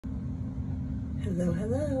Hello,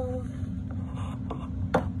 hello.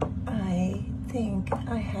 I think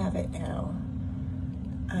I have it now.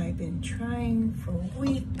 I've been trying for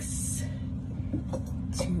weeks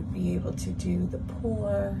to be able to do the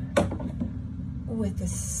pour with the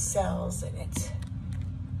cells in it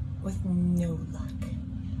with no luck,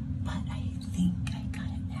 but I think I got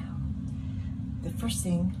it now. The first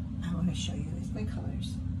thing I want to show you is my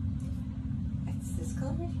colors. It's this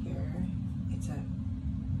color right here. It's a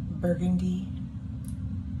burgundy,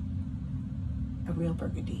 a real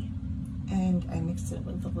burgundy, and I mixed it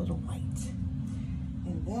with a little white.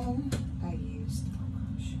 And then I used, oh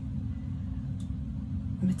gosh,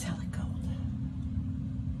 metallic gold.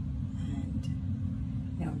 And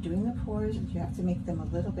now I'm doing the pours, and you have to make them a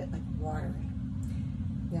little bit like watery.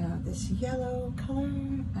 Now this yellow color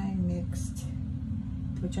I mixed,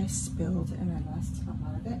 which I spilled and I lost a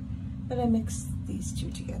lot of it, but I mixed these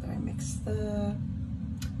two together. I mixed the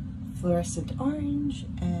fluorescent orange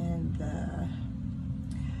and the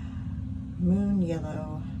moon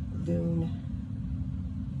yellow loon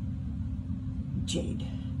jade.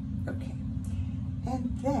 Okay,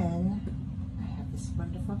 and then I have this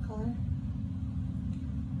wonderful color,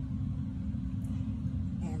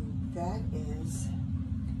 and that is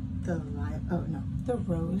the the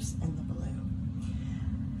rose and the blue.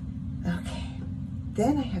 Okay,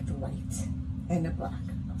 then I have the white and the black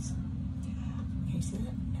also. Can you see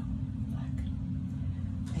that? No, black.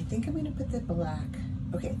 I think I'm going to put the black.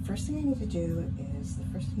 Okay, first thing I need to do is,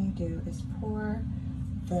 pour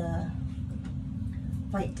the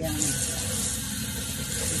white down.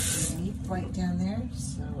 You need white down there,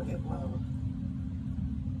 so it will.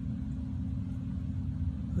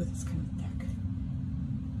 Ooh, that's kind of thick.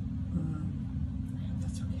 I hope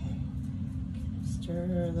that's okay. Stir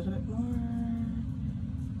a little bit more.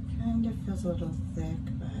 Kind of feels a little thick,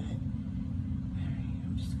 but alright,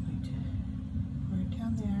 I'm just going to pour it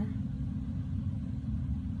down there.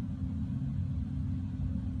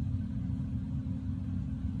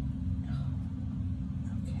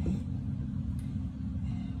 Okay.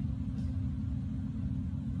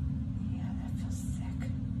 Yeah, that feels thick.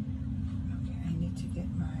 Okay, I need to get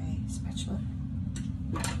my spatula.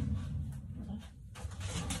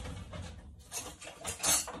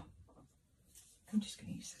 I'm just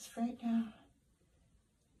going to use this right now.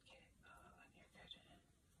 Okay. Oh, you're good.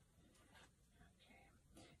 Okay.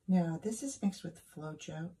 Now this is mixed with flow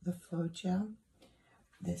gel. The flow gel.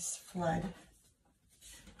 This flood.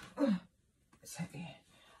 It's heavy.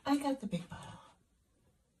 I got the big bottle.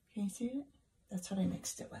 Can you see it? That's what I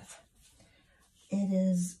mixed it with. It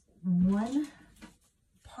is 1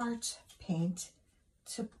 part paint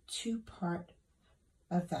to 2 part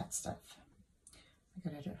of that stuff. I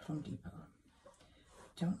got it at Home Depot.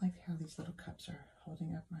 Don't like how these little cups are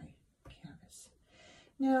holding up my canvas.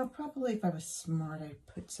 Now, probably if I was smart, I'd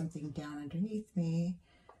put something down underneath me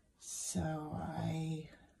so I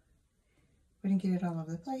wouldn't get it all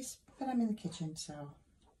over the place, but I'm in the kitchen, so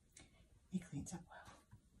it cleans up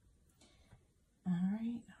well. All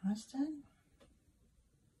right, almost done.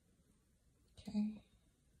 Okay,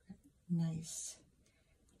 nice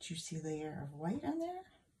juicy layer of white on there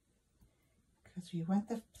because we want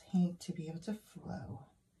the paint to be able to flow.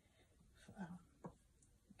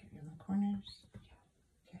 Get it in the corners.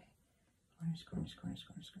 Yeah. Okay. Corners.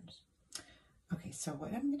 Okay, so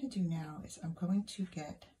what I'm going to do now is I'm going to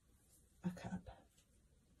get a cup.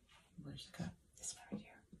 Where's the cup? This one right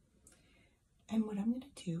here. And what I'm going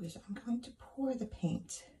to do is I'm going to pour the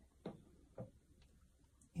paint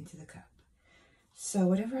into the cup. So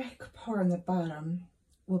whatever I pour on the bottom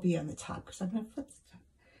will be on the top because I'm going to flip the cup.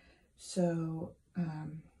 So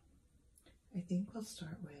I think we'll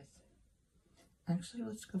start with, actually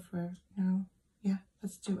let's go for,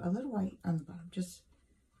 let's do a little white on the bottom just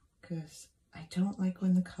because I don't like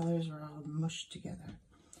when the colors are all mushed together.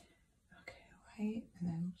 Okay, white, and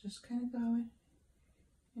then we'll just kind of go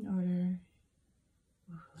in order.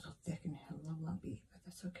 Ooh, a little thick and a little lumpy, but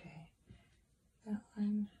that's okay. That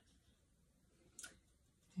one.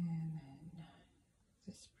 And then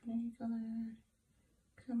this pretty color.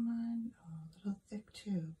 Come on. Oh, a little thick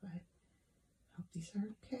too, but I hope these are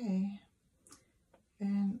okay.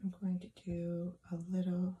 Then I'm going to do a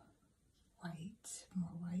little white,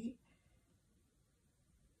 more white.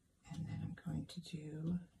 And then I'm going to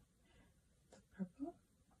do the purple.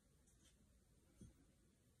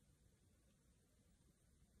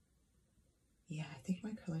 Yeah, I think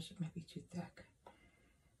my colors might be too thick.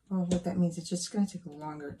 Well, what that means, it's just going to take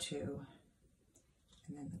longer to,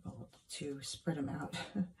 and then the gold to spread them out.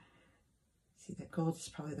 See, the gold is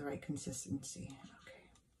probably the right consistency. Okay.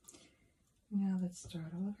 Now let's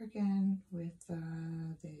start all over again with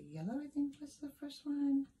the yellow, I think was There's the first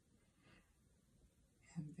one.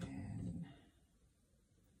 And then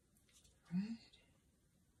red.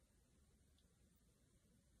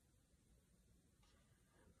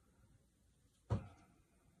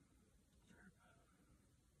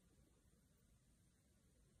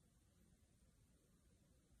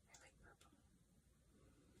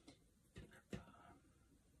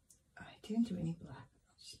 I didn't do any black.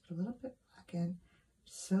 I'll just put a little bit black in. I'm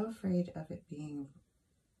so afraid of it being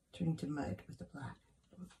turning to mud with the black.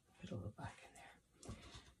 Put a little black in there.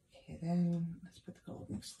 Okay, then let's put the gold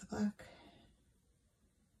next to the black.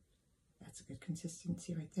 That's a good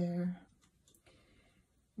consistency right there.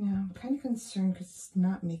 Now I'm kind of concerned because it's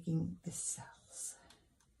not making the cells.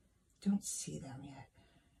 Don't see them yet.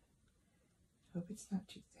 Hope it's not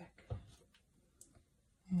too thick.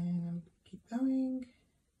 And I'm keep going.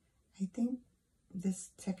 I think this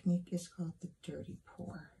technique is called the dirty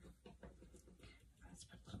pour. Let's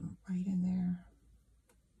put a little white in there.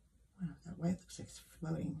 Wow, that white looks like it's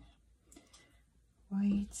floating.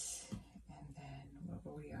 White, and then what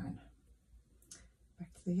were we on?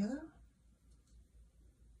 Back to the yellow. And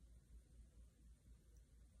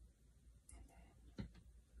then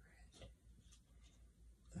red.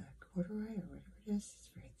 The corduroy, or whatever it is, it's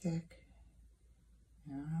very thick.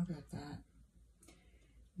 I don't know about that.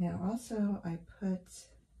 Now also I put,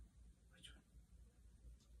 which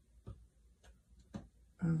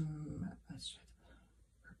one? Let's try the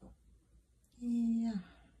purple. Yeah.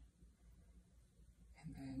 And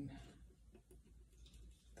then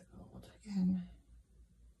the gold again.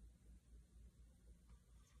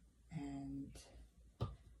 And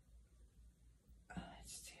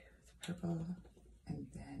let's do the purple and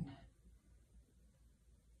then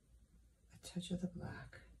a touch of the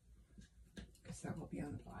black, because that will be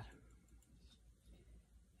on the bottom.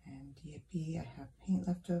 And yippee, I have paint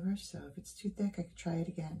left over, so if it's too thick, I could try it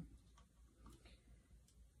again.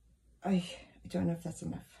 I don't know if that's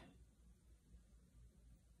enough.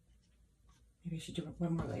 Maybe I should do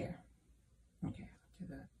one more layer. Okay, I'll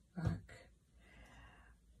do the black.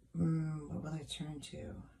 What will I turn to?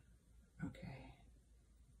 Okay.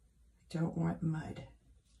 I don't want mud.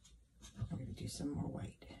 I'm going to do some more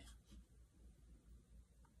white.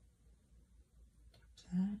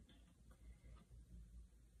 That.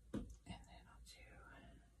 And then I'll do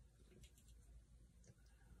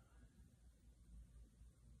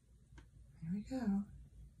there we go.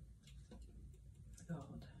 The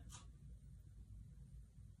gold.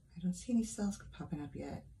 I don't see any cells popping up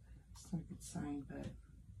yet. It's not a good sign, but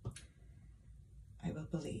I will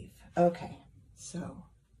believe. Okay, so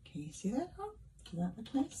can you see that? Oh, does that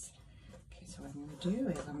look nice? Okay, so what I'm going to do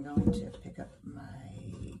is I'm going to pick up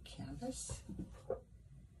my canvas.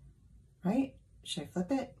 Right? Should I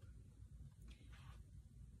flip it?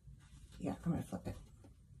 Yeah, I'm going to flip it.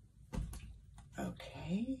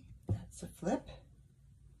 Okay, that's a flip.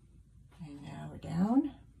 And now we're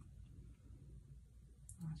down.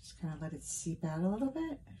 I'll just kind of let it seep out a little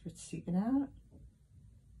bit. If it's seeping out,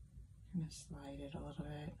 I'm going to slide it a little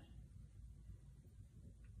bit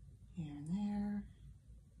here and there.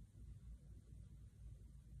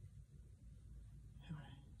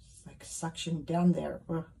 It's like suction down there.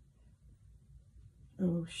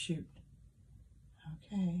 Oh, shoot.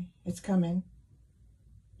 Okay, it's coming.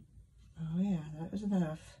 Oh yeah, that was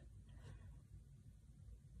enough.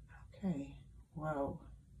 Okay, whoa.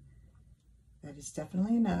 That is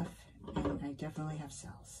definitely enough, and I definitely have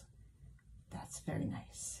cells. That's very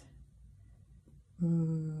nice.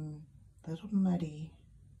 Little muddy,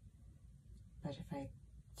 but if I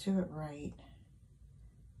do it right,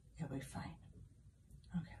 it'll be fine.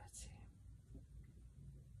 Okay, let's see.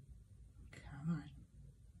 Come on.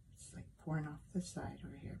 It's like pouring off the side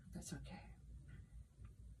over here, but that's okay.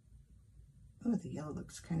 Oh, the yellow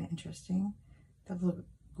looks kind of interesting. That little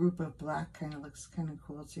group of black kind of looks kind of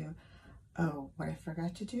cool too. Oh, what I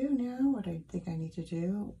forgot to do now, what I think I need to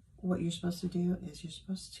do, what you're supposed to do is you're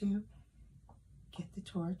supposed to get the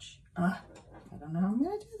torch. I don't know how I'm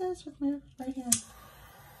going to do this with my right hand.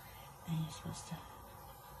 And you're supposed to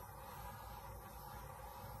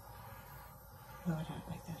blow it out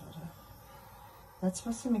like that a little. That's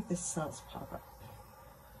supposed to make the cells pop up,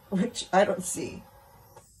 which I don't see.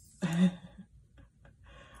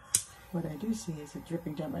 What I do see is it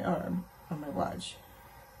dripping down my arm on my watch.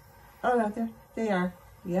 Oh no, there they are.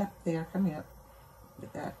 Yep, they are coming up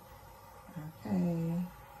with that. Okay.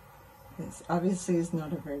 This obviously is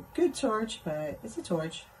not a very good torch, but it's a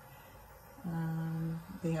torch.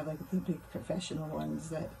 They have like the big professional ones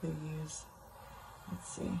that they use. Let's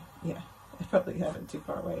see. Yeah, I probably have it too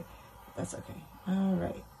far away. But that's okay. All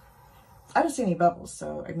right. I don't see any bubbles,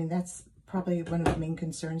 so I mean that's probably one of the main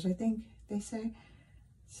concerns I think they say.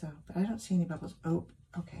 So, but I don't see any bubbles. Oh,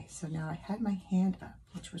 okay. So now I had my hand up,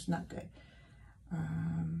 which was not good.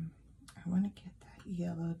 I want to get that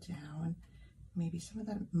yellow down. Maybe some of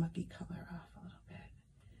that mucky color off a little bit.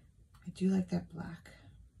 I do like that black.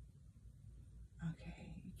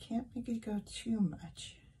 Okay, you can't make it go too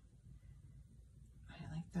much.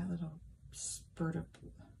 I like that little spurt of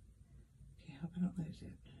blue. Okay, I hope I don't lose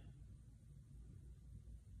it.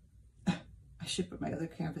 I should put my other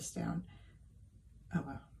canvas down. Oh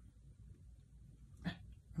well.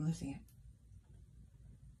 I'm losing it.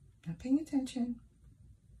 Not paying attention.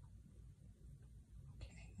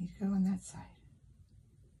 Okay, need to go on that side.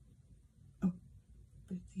 Oh,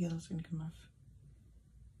 but the yellow's gonna come off.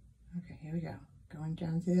 Okay, here we go. Going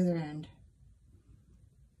down to the other end.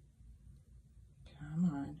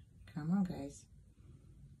 Come on, guys.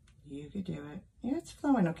 You could do it. Yeah, it's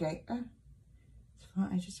flowing okay. It's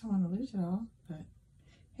fine. I just don't want to lose it all, but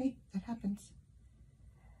hey, that happens.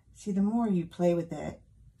 See, the more you play with it,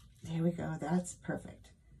 there we go. That's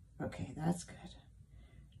perfect. Okay, that's good.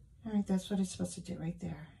 All right, that's what it's supposed to do right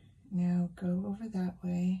there. Now go over that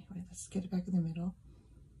way. Wait, let's get it back in the middle.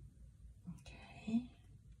 Okay.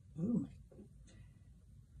 Ooh,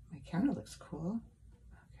 my counter looks cool.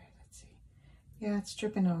 Okay, let's see. Yeah, it's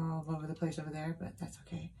dripping all over the place over there, but that's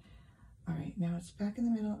okay. All right, now it's back in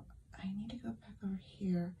the middle. I need to go back over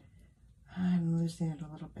here. I'm losing it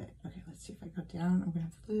a little bit. Okay, let's see if I go down. I'm gonna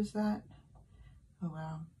have to lose that. Oh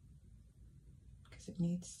well, because it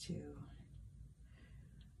needs to.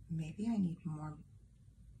 Maybe I need more.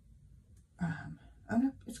 Oh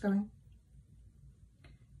no, it's going.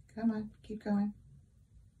 Come on, keep going.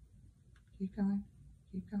 Keep going,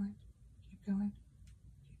 keep going, keep going,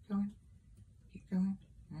 keep going, keep going.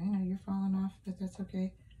 I know you're falling off, but that's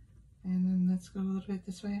okay. And then let's go a little bit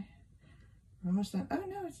this way. We're almost done. Oh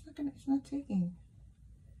no, it's not taking.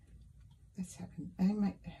 That's happened. I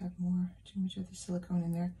might have too much of the silicone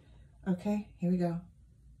in there. Okay, here we go.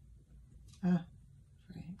 If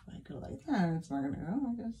I go like that, it's not gonna go.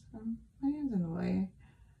 I guess my hand's in the way.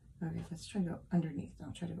 Okay, let's try to go underneath.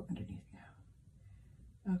 I'll try to go underneath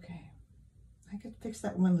now. Okay. I could fix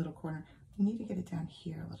that one little corner. We need to get it down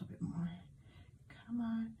here a little bit more. Come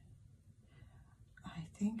on. I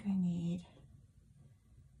think I need,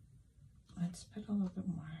 let's put a little bit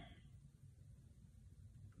more.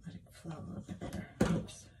 Let it flow a little bit better.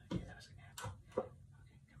 Oops. Okay, that was gonna happen. Okay,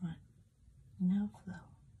 come on. Now flow.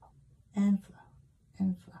 And flow.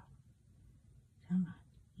 And flow. Come on.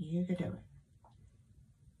 You can do it.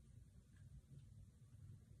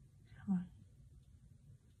 Come on.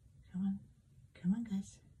 Come on. Come on,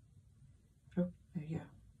 guys. Oh, there you go.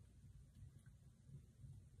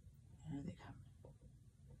 There they come.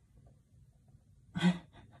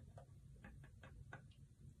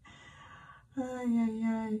 Ay, ay,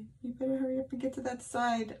 ay. You better hurry up and get to that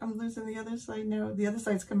side. I'm losing the other side now. The other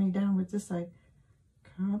side's coming down with this side.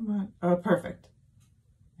 Come on. Oh, perfect.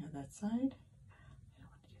 Now that side. I don't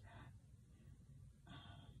want to do that.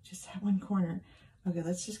 Just that one corner. Okay,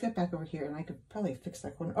 let's just get back over here, and I could probably fix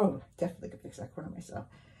that corner. Oh, definitely could fix that corner myself.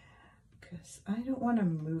 Because I don't want to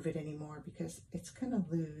move it anymore because it's going to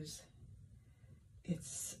lose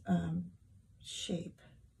its shape.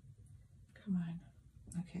 Come on.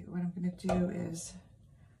 Okay, what I'm going to do is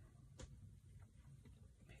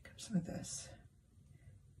pick up some of this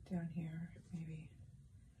down here, maybe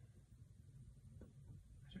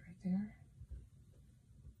put it right there.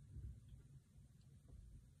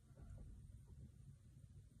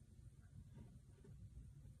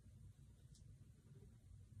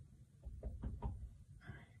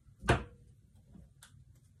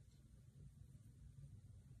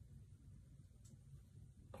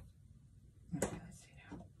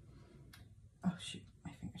 Oh shoot,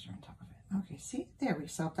 my fingers are on top of it. Okay, see, there, we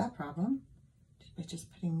solved that problem by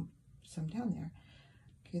just putting some down there.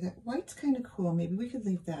 Okay, that white's kind of cool. Maybe we could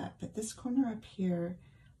leave that, but this corner up here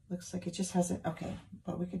looks like it just hasn't. Okay,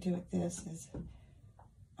 what we could do with this is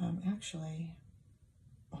actually,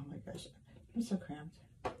 oh my gosh, I'm so cramped.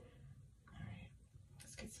 All right,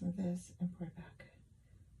 let's get some of this and pour it back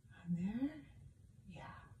on there. Yeah,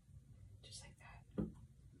 just like that.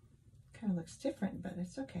 Kind of looks different, but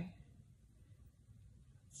it's okay.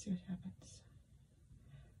 See what happens.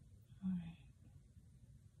 All right.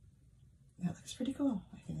 That looks pretty cool.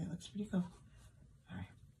 I think that looks pretty cool. All right,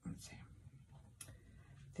 let's see.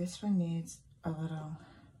 This one needs a little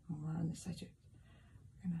more on this side.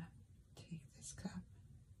 We're gonna take this cup,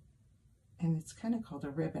 and it's kind of called a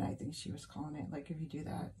ribbon, I think she was calling it. Like if you do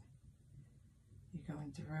that, you go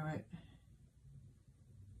in through it.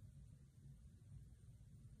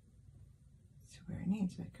 It's where it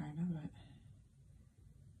needs it, kind of, but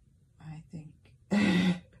I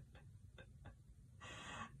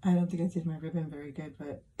I don't think I did my ribbon very good,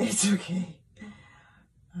 but it's okay.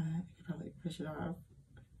 I could probably push it off.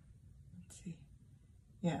 Let's see.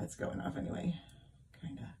 Yeah, it's going off anyway,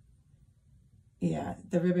 kind of. Yeah,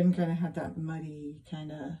 the ribbon kind of had that muddy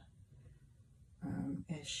kind of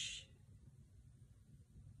ish.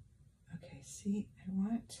 Okay, see, I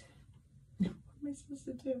want, what am I supposed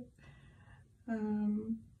to do? What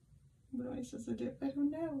am I supposed to do? I don't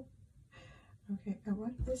know. Okay, I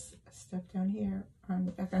want this stuff down here,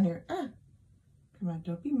 back on here. Ah, come on,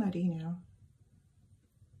 don't be muddy now.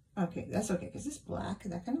 Okay, that's okay, because it's black,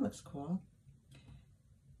 that kind of looks cool.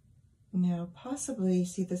 Now, possibly,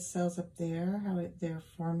 see the cells up there, how they're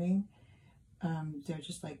forming? They're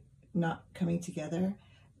just like not coming together.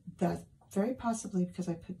 That's very possibly because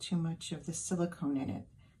I put too much of the silicone in it.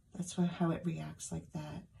 That's how it reacts like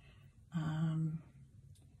that.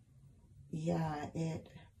 Yeah, it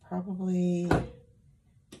probably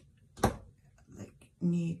like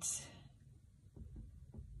needs,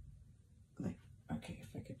 like, okay, if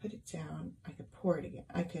I could put it down, I could pour it again.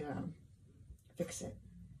 I could fix it.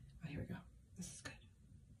 Oh, here we go. This is good.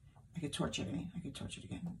 I could torch it. I could torch it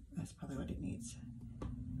again. That's probably what it needs.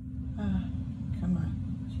 Come on.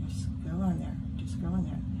 Just go on there. Just go on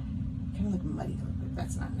there. Kind of look muddy a little bit.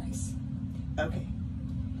 That's not nice. Okay.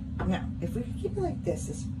 Now, if we could keep it like this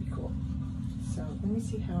would be cool. So let me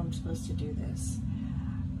see how I'm supposed to do this.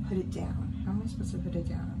 Put it down. How am I supposed to put it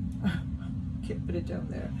down? Can't put it down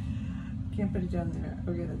there. Can't put it down there.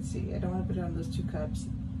 Okay, let's see. I don't want to put it on those 2 cups.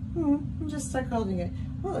 I'm just stuck holding it.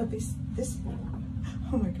 Well, at least this.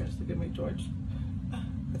 Oh my gosh, look at my torch.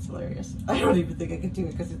 That's hilarious. I don't even think I could do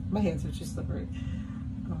it because my hands are too slippery.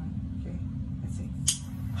 Go on. Okay, let's see.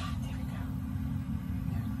 There we go.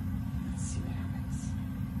 Now, let's see what happens.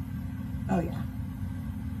 Oh, yeah.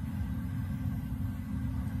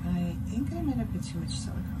 I think I might have put too much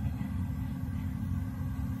silicone in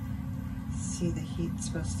it. See, the heat's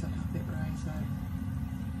supposed to help it rise up.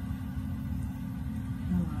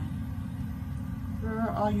 Come on. Where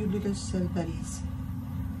are all you little cell buddies?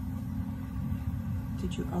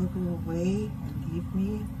 Did you all go away and leave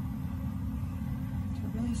me? I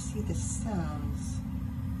don't really see the cells.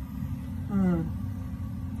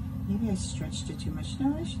 Maybe I stretched it too much.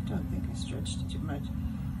 No, I don't think I stretched it too much.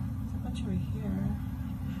 There's a bunch over here.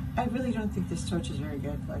 I really don't think this torch is very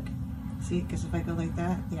good. Like, see, because if I go like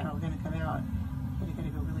that, yeah, we're gonna come out. But I gotta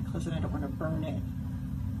go really close and I don't want to burn it.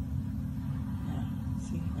 Yeah,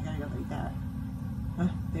 see, I gotta go like that.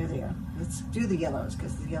 There they are. Let's do the yellows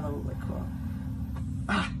because the yellow will look cool.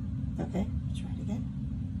 Okay, let's try it again.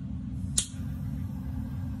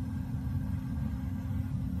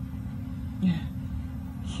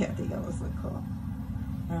 Yeah, the yellows look cool.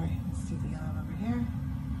 All right, let's do the yellow over here.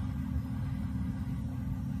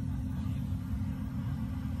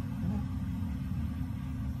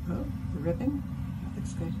 Oh, the ribbon, that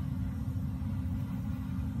looks good.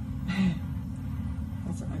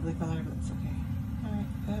 That's an ugly color, but it's okay. All right,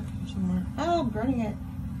 here's some more. Oh, I'm burning it.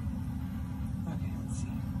 Okay, let's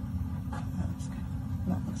see. That looks good.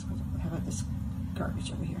 That looks good. How about this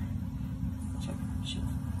garbage over here? Check. Should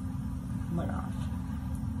have went off.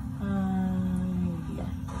 Yeah.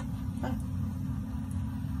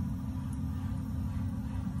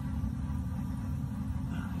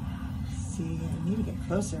 See, I need to get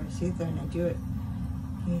closer. See it when I do it.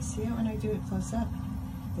 Can you see it when I do it close up?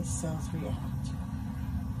 The cells react.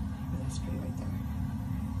 That's pretty right there.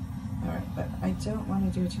 Alright, but I don't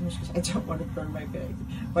want to do it too much because I don't want to burn my bag.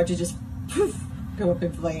 Watch it just poof, go up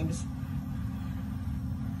in flames.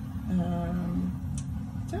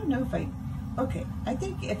 Don't know if okay, I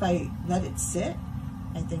think if I let it sit,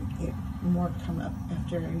 I think it more come up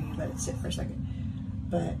after you let it sit for a second.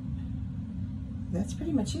 But that's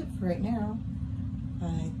pretty much it for right now.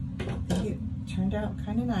 I think it turned out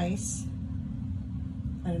kind of nice.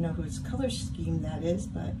 I don't know whose color scheme that is,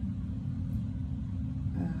 but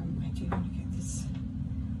I do want to get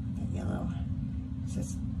that yellow. So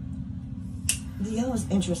the yellow is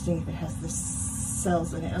interesting if it has the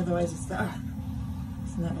cells in it, otherwise it's not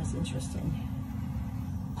as interesting.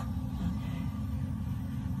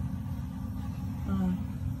 Okay.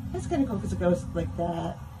 That's kind of cool because it goes like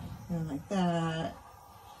that, and like that,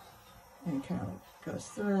 and it kind of like goes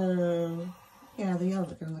through. Yeah, the yellow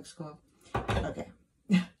kind of looks cool. Okay.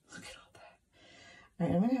 Look at all that. All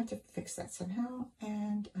right, I'm going to have to fix that somehow,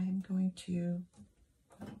 and I'm going to,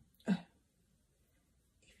 if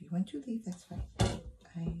you want to leave, that's fine.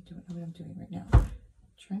 I don't know what I'm doing right now. I'm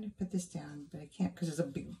trying to put this down, but I can't because there's a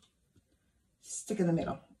big stick in the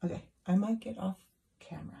middle. Okay, I might get off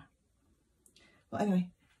camera. Well, anyway,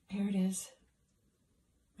 here it is.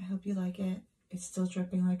 I hope you like it. It's still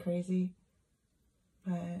dripping like crazy, but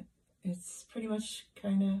but it's pretty much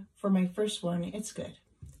kind of, for my first one, it's good.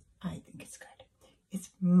 I think it's good. It's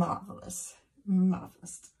marvelous.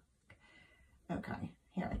 Marvelous. Okay,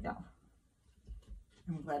 here we go.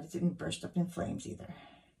 I'm glad it didn't burst up in flames either.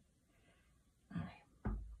 All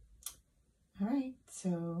right. All right, so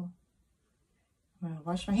I'm going to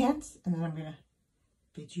wash my hands and then I'm going to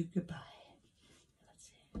bid you goodbye. Let's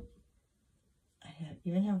see. I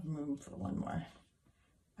even have room for one more.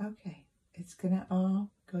 Okay, it's going to all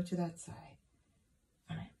go to that side.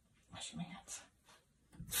 All right, washing my hands.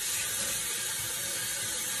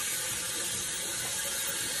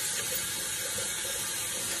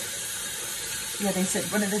 Yeah, they said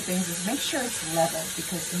one of the things is make sure it's level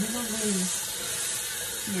because you will lose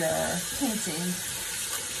your painting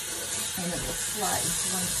and it will slide to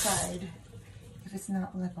one side if it's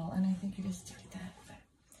not level, and I think it is doing that.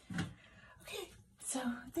 But, okay, so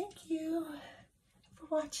thank you for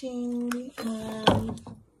watching.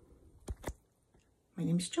 My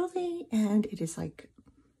name is Jolie, and it is like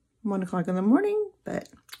 1 o'clock in the morning, but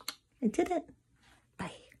I did it.